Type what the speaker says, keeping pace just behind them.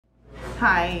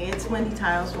Hi, it's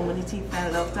WendyT from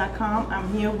WendyTFanLove.com.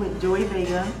 I'm here with Joey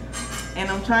Vega, and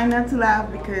I'm trying not to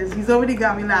laugh because he's already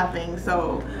got me laughing.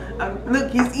 So,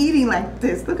 look, he's eating like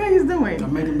this. Look how he's doing.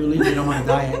 I'm making believe I'm on a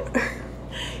diet.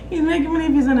 He's making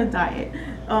believe he's on a diet.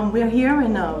 We're here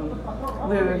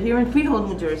in Freehold,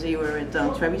 New Jersey. We're at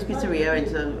Trevi's Pizzeria.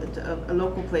 It's a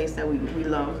local place that we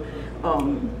love.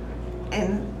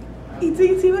 And you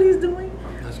see what he's doing?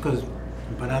 That's because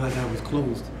Banana Guy was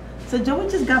closed. So Joey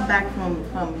just got back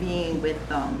from being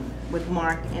with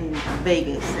Mark in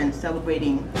Vegas and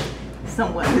celebrating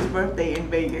somewhat his birthday in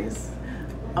Vegas.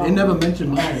 They never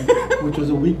mentioned mine, which was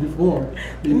a week before.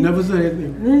 They never said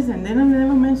anything. Listen, they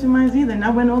never mentioned mine either. And I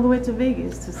went all the way to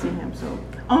Vegas to see him, so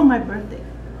on my birthday.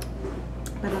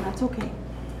 But that's okay.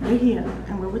 We're here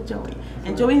and we're with Joey.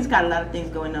 And Joey's got a lot of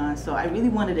things going on, so I really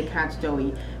wanted to catch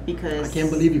Joey because I can't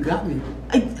believe you got me.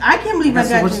 I can't believe I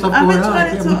got you. I've been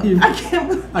trying to. I can't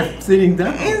believe. I'm sitting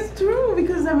down. It's true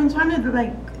because I've been trying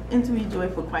to interview Joey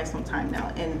for quite some time now,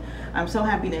 and I'm so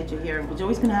happy that you're here.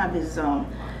 Joey's gonna have his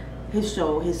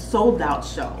show, his sold out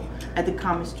show at the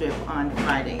Comic Strip on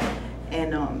Friday.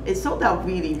 And it sold out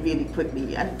really, really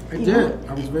quickly. I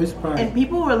was very surprised. And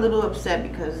people were a little upset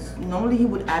because normally he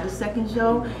would add a second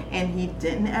show, and he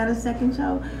didn't add a second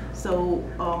show. So,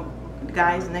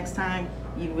 guys, next time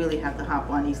you really have to hop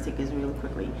on these tickets really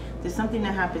quickly. There's something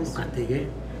that happens.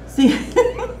 See,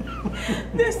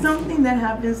 there's something that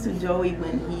happens to Joey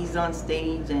when he's on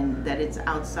stage, and that it's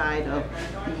outside of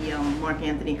the Mark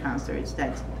Anthony concerts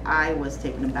that I was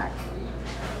taken aback.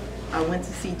 I went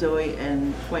to see Joey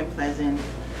in Point Pleasant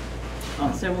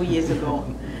several years ago,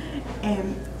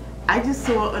 and I just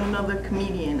saw another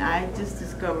comedian. I just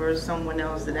discovered someone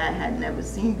else that I had never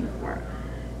seen before.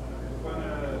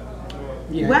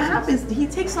 Yeah, what happens? He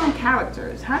takes on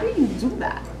characters. How do you do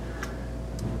that?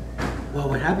 Well,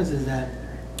 what happens is that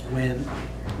when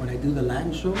I do the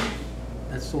Latin shows,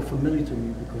 that's so familiar to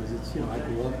me because it's, I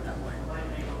grew up that way.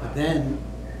 But then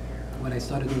when I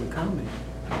started doing comedy,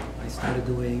 I started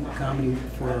doing comedy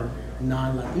for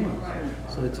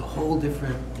non-Latinos. So it's a whole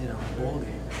different,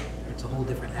 ballgame. It's a whole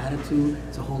different attitude.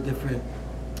 It's a whole different,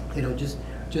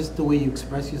 just the way you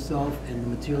express yourself and the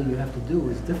material you have to do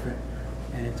is different.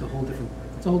 And it's a whole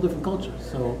different culture.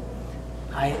 So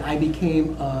I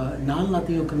became a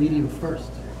non-Latino comedian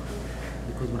first.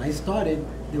 Because when I started,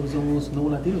 there was almost no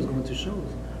Latinos going to shows.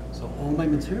 So all my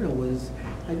material was,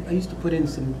 I used to put in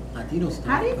some Latino stuff.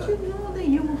 How did you know that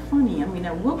you were funny? I mean,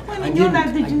 at what point in your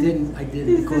life did you? I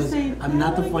didn't because I'm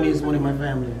not the funniest one in my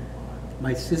family.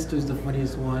 My sister's the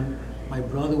funniest one. My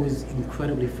brother was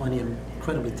incredibly funny and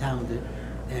incredibly talented.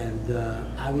 And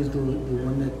I was the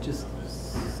one that just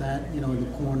sat, in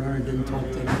the corner and didn't talk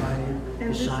to anybody.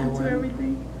 And the shy one.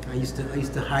 Everything. I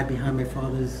used to hide behind my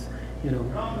father's,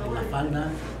 la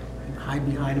falda, hide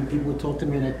behind him. People would talk to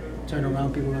me and I'd turn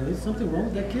around. People were like, "There's something wrong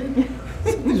with that kid?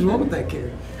 Something's wrong with that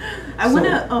kid." I want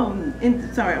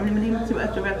to, sorry, I'm going to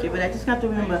interrupt you, but I just got to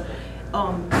remember,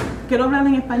 quiero hablar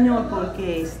en español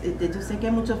porque yo sé que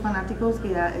hay muchos fanáticos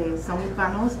que son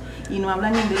hispanos y no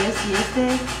hablan inglés, y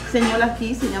este señor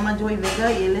aquí se llama Joey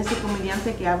Vega y él es el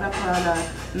comediante que habla para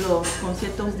los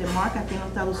conciertos de Mark aquí en los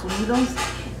Estados Unidos.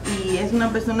 Y es una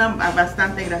persona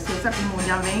bastante graciosa, como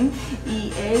ya ven,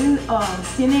 y él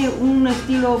tiene un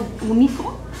estilo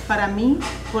único para mí,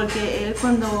 porque él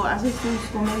cuando hace sus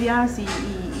comedias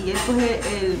y él coge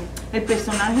el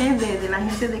personaje de la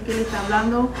gente de que él está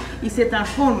hablando y se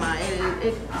transforma,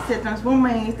 él se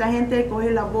transforma en esta gente,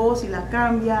 coge la voz y la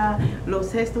cambia,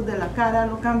 los gestos de la cara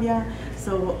lo cambia.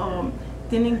 So,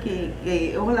 tienen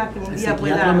que ojalá que un día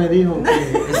pueda. Me dijo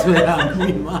que eso era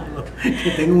muy malo,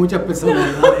 que tengo muchas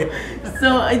personalidades.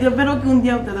 So, yo espero que un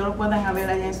día ustedes lo puedan ver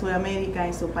allá en Sudamérica,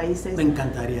 en sus países. Me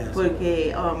encantaría eso.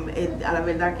 Porque a la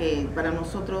verdad que para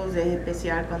nosotros es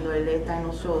especial cuando él está en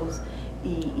los shows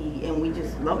and we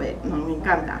just love it. Nos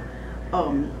encanta.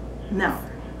 Now,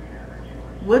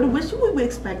 what should we be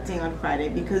expecting on Friday?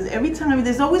 Because every time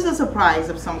there's always a surprise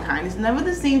of some kind. It's never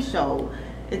the same show.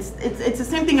 It's the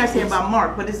same thing I say about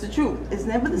Mark, but it's the truth. It's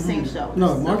never the same show.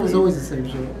 No, Mark is always the same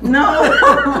show. No,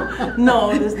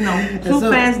 no. True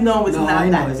fans know it's not that. I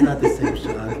know it's not the same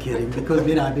show. I'm kidding. Because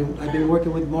I've been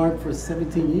working with Mark for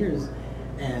 17 years,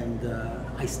 and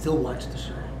I still watch the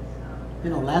show.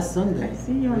 Last Sunday I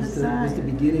see you on was the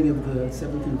beginning of the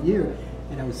 17th year,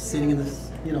 and I was sitting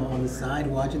on the side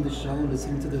watching the show,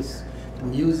 listening to the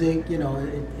music.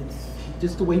 It's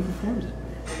just the way he performs it.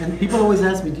 And people always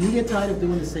ask me, do you get tired of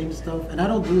doing the same stuff? And I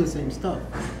don't do the same stuff.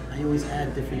 I always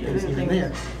add different things here and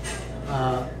there.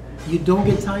 You don't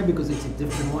get tired because it's a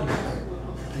different audience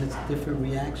and it's a different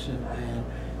reaction. And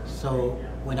so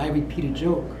when I repeat a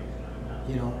joke,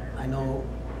 I know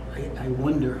I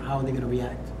wonder how they're going to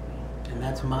react. And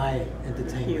that's my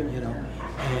entertainment, you know.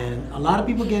 And a lot of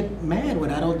people get mad when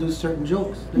I don't do certain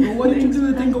jokes. They go, why did you do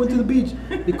the thing going to the beach?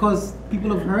 Because people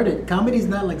have heard it. Comedy's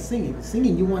not like singing.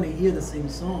 Singing, you want to hear the same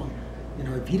song. You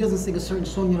know, if he doesn't sing a certain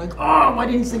song, you're like, oh, why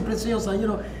didn't he sing Preciosa? You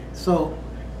know, so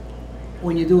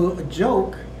when you do a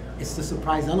joke, it's the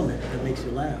surprise element that makes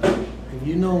you laugh. If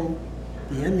you know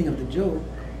the ending of the joke,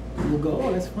 you'll go,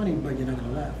 oh, that's funny, but you're not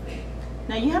going to laugh.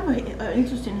 Now you have an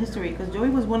interesting history because Joey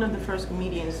was one of the first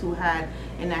comedians who had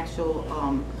an actual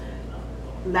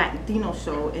Latino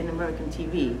show in American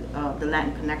TV, The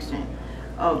Latin Connection.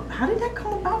 How did that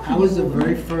come about for you? I was the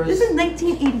very first. This is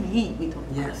 1988 we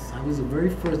talked about. Yes, I was the very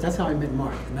first. That's how I met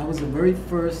Mark. And I was the very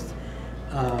first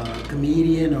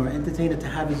comedian or entertainer to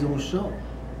have his own show.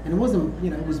 And it wasn't, you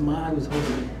know, I was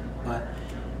hosting, but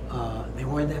there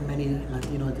weren't that many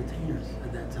Latino entertainers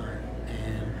at that time.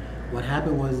 And what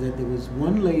happened was that there was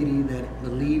one lady that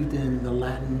believed in the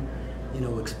Latin, you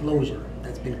know, explosion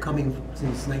that's been coming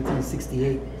since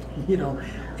 1968, you know,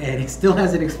 and it still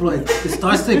hasn't exploded. It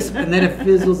starts to and then it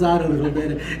fizzles out a little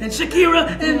bit, and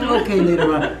Shakira, and okay,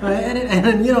 later on,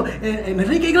 and you know, and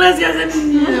Enrique Iglesias,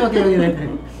 and yeah, okay,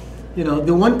 you know,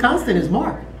 the one constant is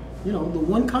Mark. You know, the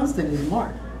one constant is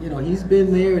Mark. You know, he's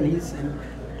been there, and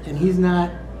he's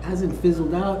not, hasn't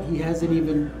fizzled out. He hasn't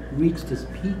even reached his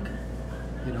peak,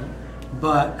 you know.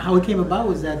 But how it came about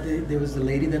was that there was a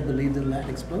lady that believed in Latin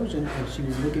explosion, and she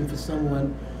was looking for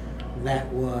someone that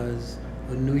was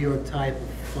a New York type,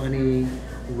 funny,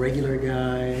 regular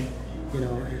guy, you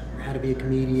know, had to be a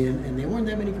comedian, and there weren't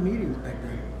that many comedians back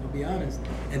then, I'll be honest.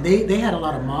 And they had a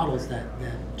lot of models that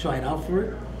tried out for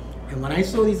it. And when I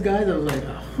saw these guys, I was like,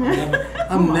 oh,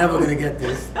 I'm never gonna get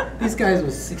this. These guys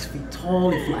were 6 feet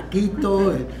tall and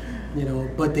flaquito, and, you know,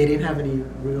 but they didn't have any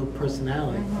real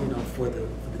personality, you know, for the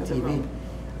TV.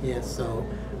 Yeah, so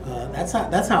that's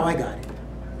how I got it.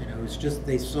 You know, it's just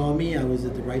they saw me. I was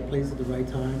at the right place at the right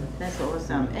time. That's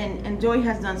awesome. And Joey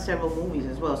has done several movies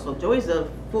as well. So Joey's a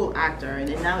full actor, and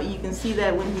now you can see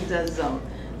that when he does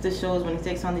the shows, when he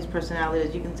takes on these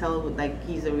personalities, you can tell like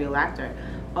he's a real actor.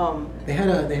 They had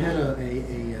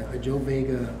a Joe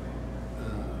Vega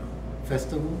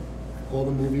festival. All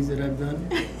the movies that I've done,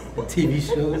 the TV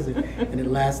shows, and it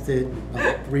lasted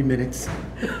about 3 minutes.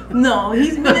 No,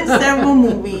 he's been in several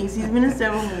movies. He's been in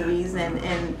several movies,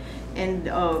 and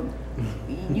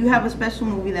you have a special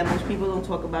movie that most people don't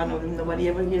talk about. Nobody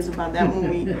ever hears about that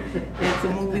movie. It's a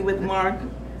movie with Mark,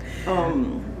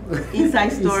 East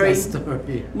Side Story,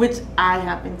 which I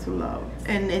happen to love.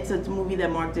 And it's a movie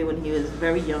that Mark did when he was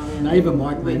very young. And not even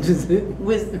Mark mentions it.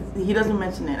 He doesn't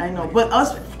mention it, I know. But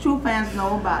us true fans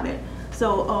know about it.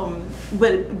 So,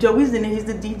 but Joey's in it. He's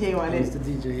the DJ on it. He's the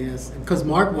DJ, yes. Because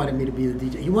Mark wanted me to be the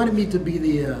DJ. He wanted me to be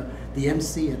the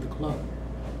MC at the club.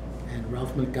 And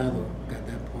Ralph Mercado got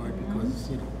that part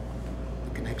because, you know,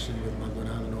 the connection with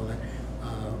Maldonado and all that.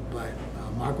 But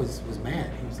Mark was mad.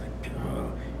 He was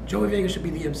like, Joey Vega should be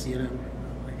the MC. And I'm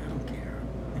like, I don't care.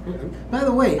 By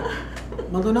the way,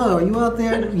 Maldonado, are you out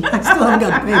there? I still haven't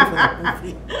got paid for that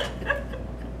movie.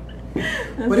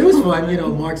 But it was fun, you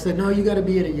know. Mark said, "No, you got to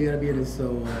be in it. You got to be in it."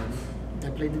 So I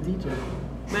played the DJ.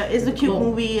 But it's a cute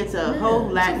movie. It's a whole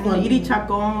Latin. Iri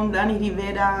Chacon, Danny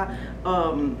Rivera,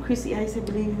 Chrissy Ice, I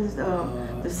believe, is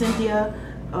the Cynthia.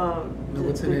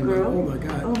 What's her name? Girl. Oh my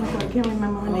God. Oh my God, I can't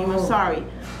remember her name. I'm sorry,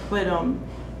 but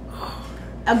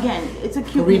again, it's a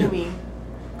cute Karina. movie.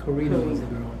 Karina was the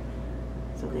girl.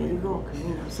 So there you go,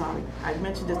 Karina. I'm sorry. I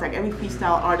mentioned this like every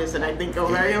freestyle artist that I think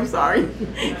of. Right? I'm sorry.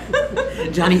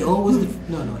 Johnny O was the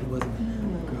no, he wasn't.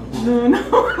 No.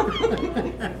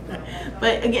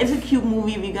 But again, it's a cute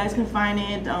movie. If you guys can find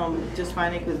it, just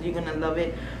find it because you're gonna love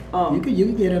it. You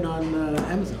can get it on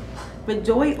Amazon. But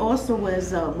Joey also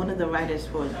was one of the writers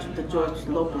for the George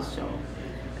Lopez show,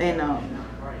 and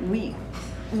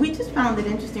we just found it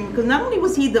interesting because not only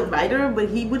was he the writer, but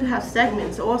he would have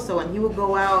segments also, and he would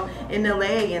go out in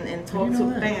LA and talk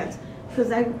to fans.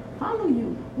 Because I follow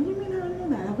you. What do you mean I don't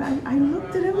know that? I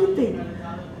looked at everything.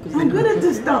 I'm good at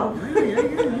this stuff. Yeah.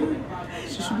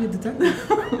 She should be a detective.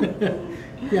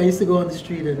 Yeah, I used to go on the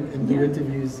street and do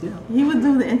interviews. Yeah. He would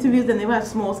do the interviews, and they would have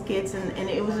small skits, and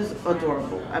it was just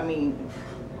adorable. I mean,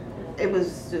 it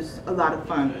was just a lot of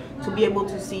fun to be able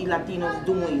to see Latinos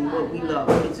doing what we love.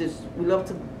 It's just, we love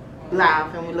to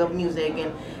laugh and we love music,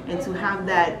 and to have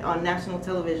that on national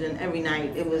television every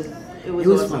night, it was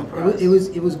awesome fun.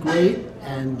 It was great,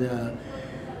 and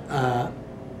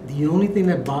the only thing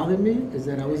that bothered me is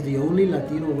that I was the only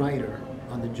Latino writer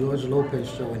on the George Lopez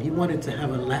show, and he wanted to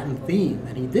have a Latin theme,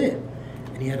 and he did,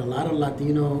 and he had a lot of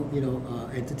Latino,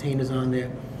 entertainers on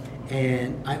there,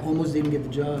 And I almost didn't get the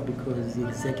job because the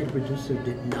executive producer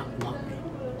did not want me.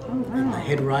 Oh, wow. And the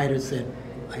head writer said,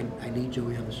 I need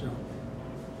Joey on the show.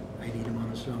 I need him on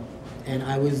the show. And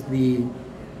I was the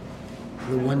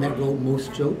one that wrote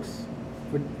most jokes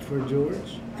for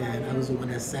George. And I was the one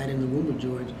that sat in the room with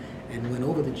George and went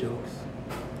over the jokes.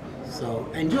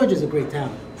 So, and George is a great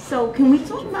talent. So can we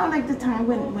talk about like the time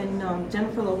when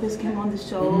Jennifer Lopez came on the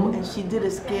show and she did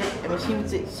a skit? I mean,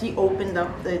 she opened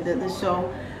up the show.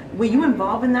 Were you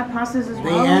involved in that process as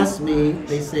well? They asked me.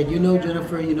 They said, you know,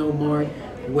 Jennifer, you know, Mark,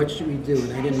 what should we do?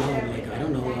 And I didn't know. I'm like, I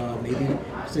don't know. Maybe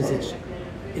since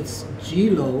it's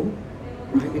G-Lo,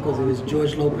 right? Because it was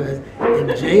George Lopez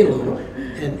and J-Lo,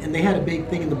 and they had a big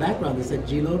thing in the background that said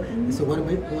G-Lo. And so what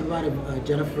about if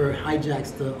Jennifer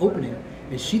hijacks the opening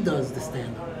and she does the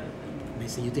stand-up? And they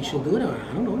said, you think she'll do it? Or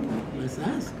I don't know. Let's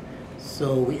ask.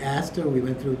 So we asked her. We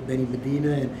went through Benny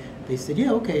Medina, and they said,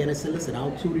 yeah, okay. And I said, listen,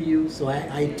 I'll tutor you. So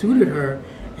I tutored her,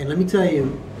 and let me tell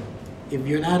you, if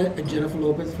you're not a Jennifer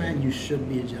Lopez fan, you should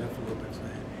be a Jennifer Lopez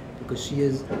fan, because she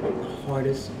is the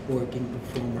hardest working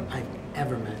performer I've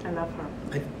ever met. I love her.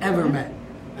 I've ever met.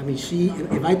 I mean,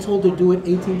 if I told her do it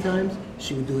 18 times,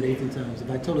 she would do it 18 times. If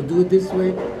I told her do it this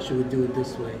way, she would do it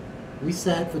this way. We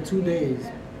sat for 2 days,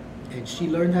 and she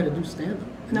learned how to do stand-up.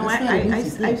 No,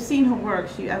 I've seen her work.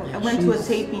 I went to a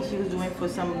taping she was doing for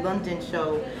some London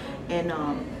show, and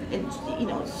you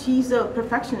know, she's a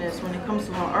perfectionist when it comes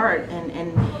to her art,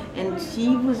 and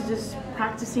she was just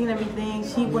practicing everything.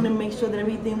 She wanted to make sure that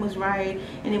everything was right,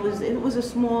 and it was a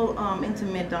small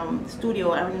intimate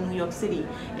studio out in New York City,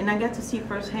 and I got to see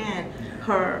firsthand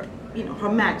her, you know, her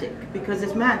magic, because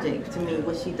it's magic to me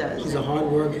what she does. She's a hard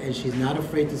worker, and she's not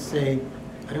afraid to say,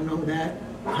 I don't know that.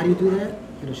 How do you do that?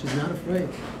 You know, she's not afraid.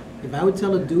 If I would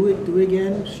tell her do it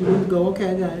again, she wouldn't go,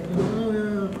 okay, I got it.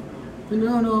 Oh, yeah.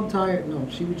 No, I'm tired. No,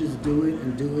 she would just do it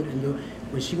and do it and do it.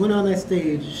 When she went on that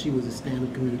stage, she was a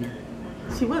stand-up comedian.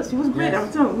 She was great. Yes.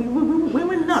 I'm telling you, we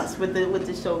were nuts with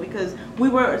the show, because we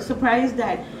were surprised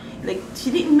that like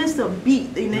she didn't miss a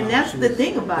beat, and that's the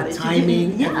thing about it.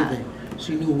 Timing, everything.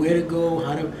 She knew where to go,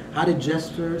 how to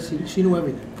gesture. She knew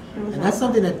everything, and that's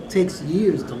something that takes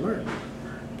years to learn.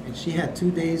 And she had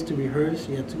 2 days to rehearse.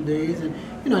 She had 2 days, and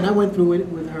you know, and I went through it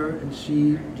with her, and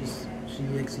she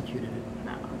executed it.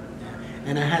 Yeah.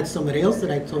 And I had somebody else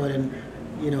that I taught, and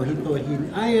you know, he thought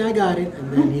I got it,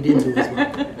 and then he didn't do as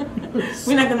well.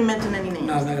 We're not going to mention any names.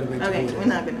 No, I'm not going to mention any names. We're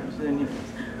not going to mention any names.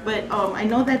 But I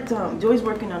know that Joey's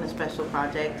working on a special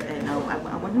project, and I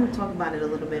want him to talk about it a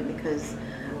little bit, because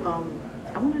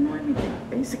I want to know everything,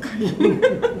 basically.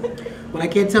 Well, I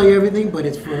can't tell you everything, but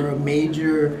it's for a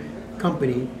major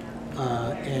company,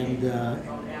 and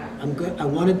I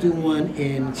want to do one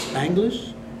in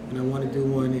Spanglish, and I want to do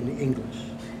one in English,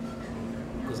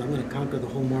 because I'm going to conquer the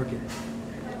whole market.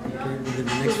 Okay, within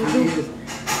the next few years,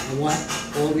 I want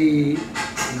all the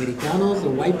Americanos, the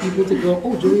white people, to go,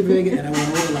 oh, Joey Vega, and I want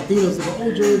all the Latinos to go,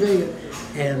 oh, Joey Vega,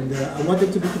 and I want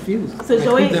them to be confused. So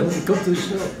Joey, come to the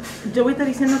show. Joey está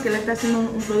diciendo que él está haciendo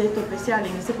un proyecto especial.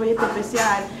 En ese proyecto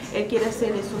especial, él quiere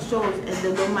hacer esos shows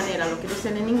de dos maneras. Lo quiere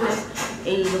hacer en inglés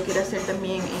y lo quiere hacer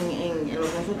también en lo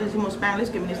que nosotros decimos Spanglish,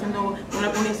 que viene siendo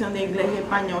una combinación de inglés y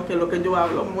español, que es lo que yo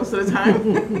hablo most of the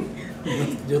time.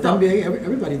 Yo también,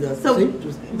 everybody does. So,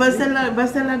 va a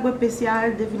ser algo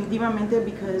especial definitivamente,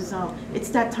 because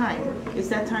it's that time. It's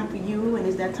that time for you, and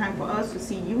it's that time for us to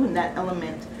see you in that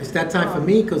element. It's that time for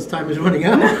me, because time is running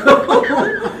out.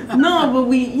 No, but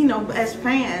we, you know, as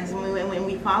fans, when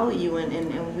we follow you,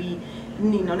 and we,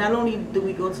 you know, not only do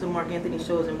we go to the Mark Anthony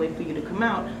shows and wait for you to come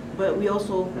out, but we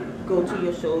also go to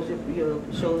your shows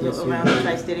yes, around the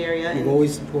Tri-State area. You've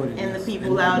always supported. And yes, the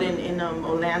people out in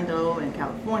Orlando and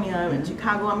California and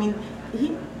Chicago. I mean,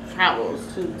 he travels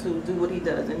to do what he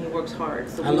does, and he works hard.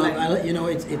 So I love, you know,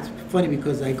 it's funny,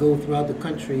 because I go throughout the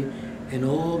country, and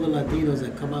all the Latinos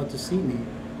that come out to see me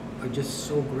are just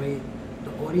so great.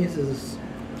 The audience is,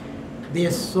 they're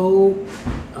so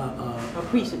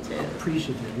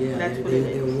appreciative, yeah.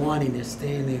 They're wanting, they're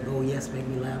staying there, go, yes, make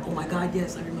me laugh. Oh my God,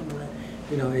 yes, I remember that.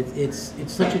 You know, it's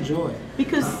such a joy.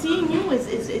 Because seeing you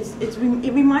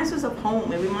it reminds us of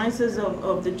home. It reminds us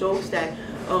of the jokes that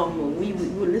we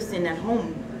were listening at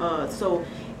home. So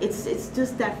it's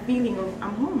just that feeling of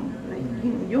I'm home. Like,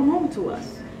 you know, you're home to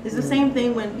us. It's the same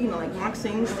thing when, you know, like Mark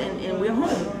sings and we're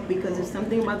home, because it's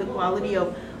something about the quality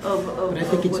of But I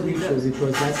think it's mutual,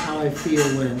 because that's how I feel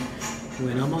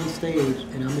when I'm on stage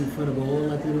and I'm in front of all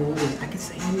Latino audience. I can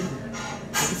say anything.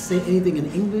 I can say anything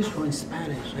in English or in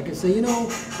Spanish. I can say, you know,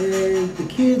 the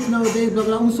kids nowadays, blah,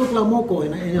 blah, un soplamoco,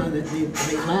 and you know,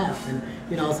 they laugh. And,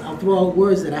 you know, I'll throw out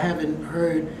words that I haven't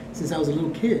heard since I was a little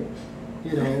kid.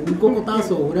 you know, un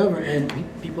cocotazo or whatever, and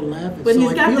people laugh. But so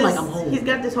he's got I feel this, like I'm home. he's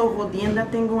got this whole jodienda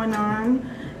thing going on,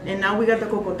 and now we got the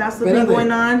cocotazo thing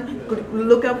going on.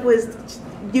 Look up his.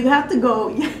 You have to go.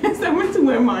 Yes, I went to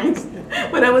wear mine,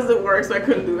 but I was at work, so I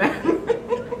couldn't do that.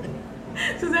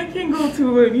 Since I can't go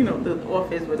to, you know, the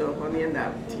office with a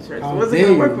jodienda t-shirt, so it wasn't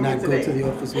gonna work for me today. Not go to the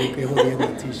office with a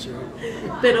jodienda t-shirt.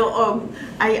 But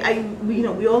you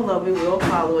know, we all love it, we all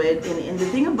follow it, and the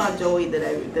thing about Joey that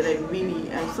I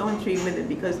really am so intrigued with it,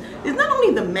 because it's not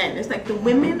only the men, it's like the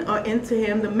women are into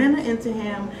him, the men are into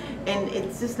him, and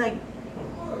it's just like,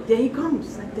 there he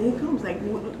comes, like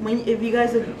when if you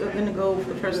guys are gonna go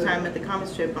for the first time at the comic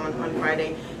strip on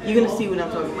Friday, you're gonna see what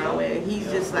I'm talking about, where he's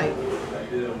just like,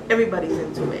 everybody's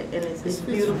into it, and it's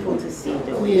beautiful to see,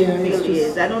 Joey. Yeah, it really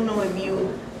is. I don't know if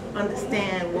you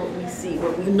understand what we see,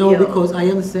 what we feel. No, because I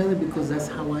understand it, because that's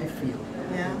how I feel.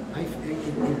 Yeah.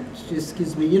 It just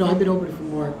gives me, you know, I've been opening for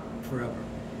Mark forever,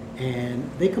 and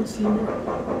they come see me.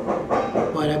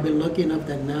 But I've been lucky enough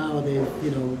that now they've,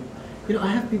 you know, I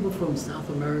have people from South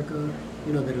America,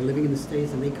 you know, that are living in the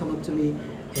States, and they come up to me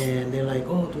and they're like,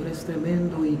 oh, tú eres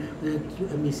tremendo, y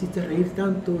me hiciste reír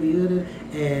tanto,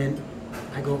 and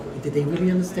I go, did they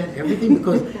really understand everything?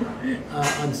 Because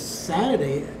on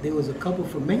Saturday, there was a couple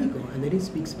from Mexico, and they didn't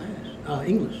speak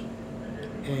English.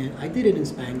 And I did it in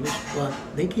Spanglish, but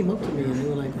they came up to me and they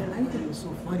were like, oh, I think it was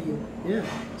so funny. Yeah.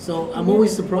 So I'm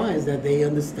always surprised that they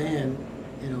understand,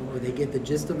 you know, or they get the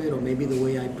gist of it, or maybe the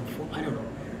way I perform. I don't know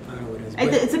what it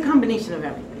is. It's a combination of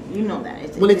everything. You know that.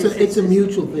 It's a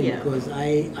mutual thing, yeah. Because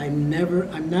I'm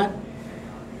not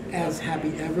as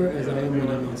happy ever as I am when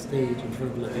I'm on stage in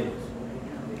front of Latinos.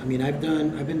 I mean, I've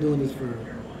been doing this for a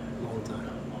long time.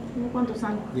 ¿Cuántos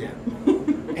años? Yeah.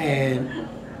 And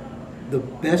the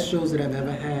best shows that I've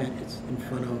ever had is in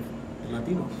front of the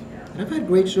Latinos. And I've had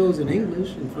great shows in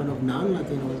English in front of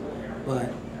non-Latinos,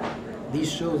 but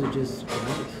these shows are just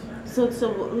nice. So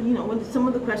you know, some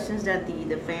of the questions that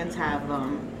the fans have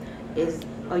is,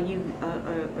 are you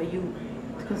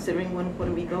considering going to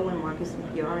Puerto Rico when Marcus and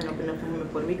PR and open up for him in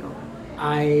Puerto Rico?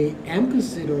 I am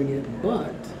considering it,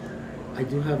 but I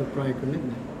do have a prior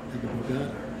commitment at the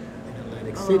Vega in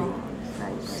Atlantic City.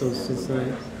 So since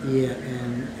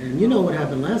and you know what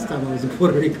happened last time I was in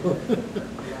Puerto Rico.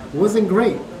 It wasn't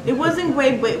great. It wasn't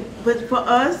great, but for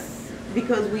us,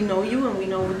 because we know you and we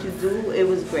know what you do, it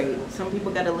was great. Some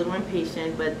people got a little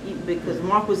impatient, but because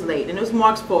Mark was late, and it was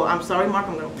Mark's fault. I'm sorry, Mark,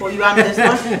 I'm going to call you out on this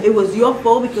one. It was your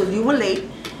fault because you were late.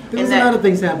 There was a lot of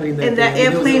things happening that day. And that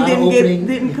airplane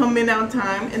didn't come in on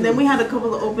time. And then we had a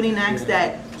couple of opening acts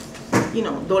that, you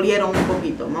know, dolieron un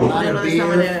poquito. A lot of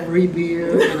beer, free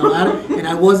beer, and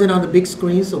I wasn't on the big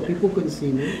screen, so people couldn't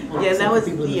see me. Yeah, that was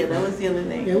the other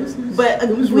thing. Yeah, but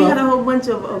it was we rough. had a whole bunch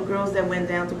of girls that went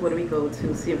down to Puerto Rico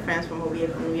to see fans from over here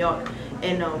from New York,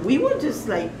 and we were just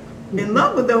like in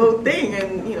love with the whole thing,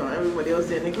 and you know, everybody else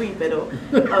didn't agree, but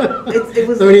it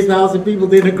was 30,000 people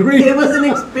didn't agree. It was an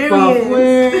experience.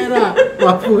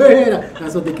 Pa fuera.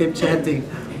 That's what they kept chanting.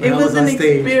 It was an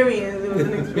experience. It was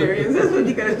an experience. That's what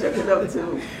you gotta check it up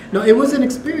to. No, it was an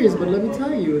experience, but let me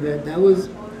tell you that was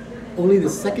only the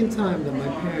second time that my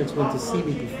parents went to see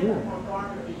me perform.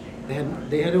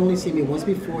 They had only seen me once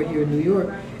before here in New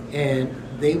York, and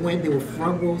they were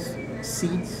front row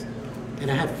seats, and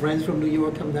I had friends from New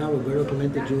York come down. Roberto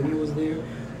Clemente Jr. was there,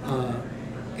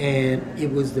 and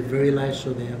it was the very last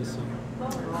show they ever saw.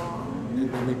 And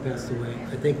then they passed away.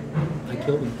 I think I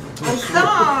killed them.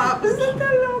 Stop!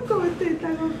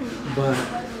 But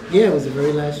yeah, it was the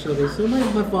very last show they saw.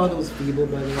 My father was feeble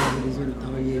by then. He was in a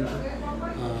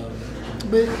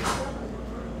but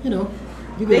you know,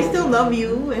 they still love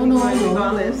you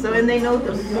regardless. So, and they know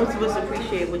that most of us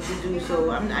appreciate what you do.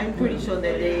 So I'm pretty sure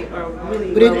that they are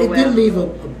really. But it did leave a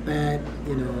bad,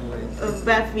 you know, a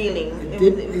bad feeling.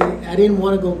 I didn't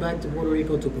want to go back to Puerto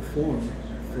Rico to perform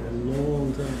for a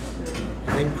long time.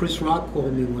 And then Chris Rock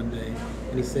called me one day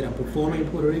and he said, "I'm performing in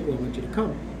Puerto Rico. I want you to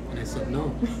come." And I said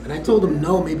no. And I told him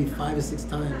no maybe 5 or 6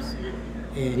 times.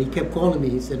 And he kept calling me.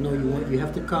 He said, "No, you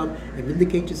have to come and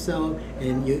vindicate yourself,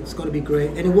 and it's going to be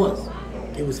great." And it was.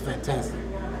 It was fantastic.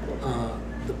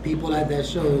 The people at that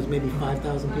show was maybe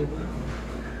 5,000 people.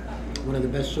 One of the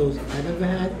best shows I've ever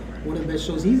had. One of the best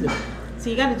shows he's ever had. So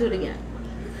you got to do it again.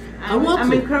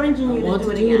 I'm encouraging you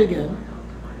to do it again.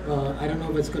 I don't know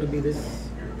if it's going to be this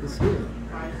year,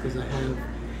 because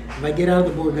if I get out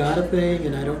of the Borgata thing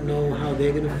and I don't know how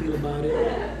they're going to feel about it,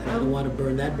 and I don't want to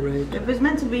burn that bridge. If it's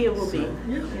meant to be, it will be. Yeah.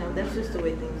 You know, that's just the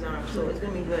way things are. So it's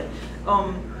going to be good.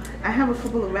 I have a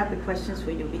couple of rapid questions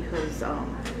for you because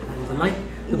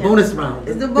the bonus round.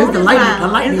 It's the bonus round. The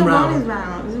lightning round.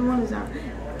 It's the bonus round.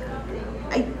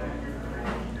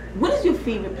 What is your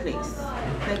favorite place?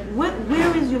 Like,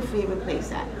 where is your favorite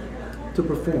place at? To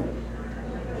perform.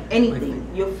 Anything.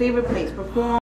 Your favorite place. Perform.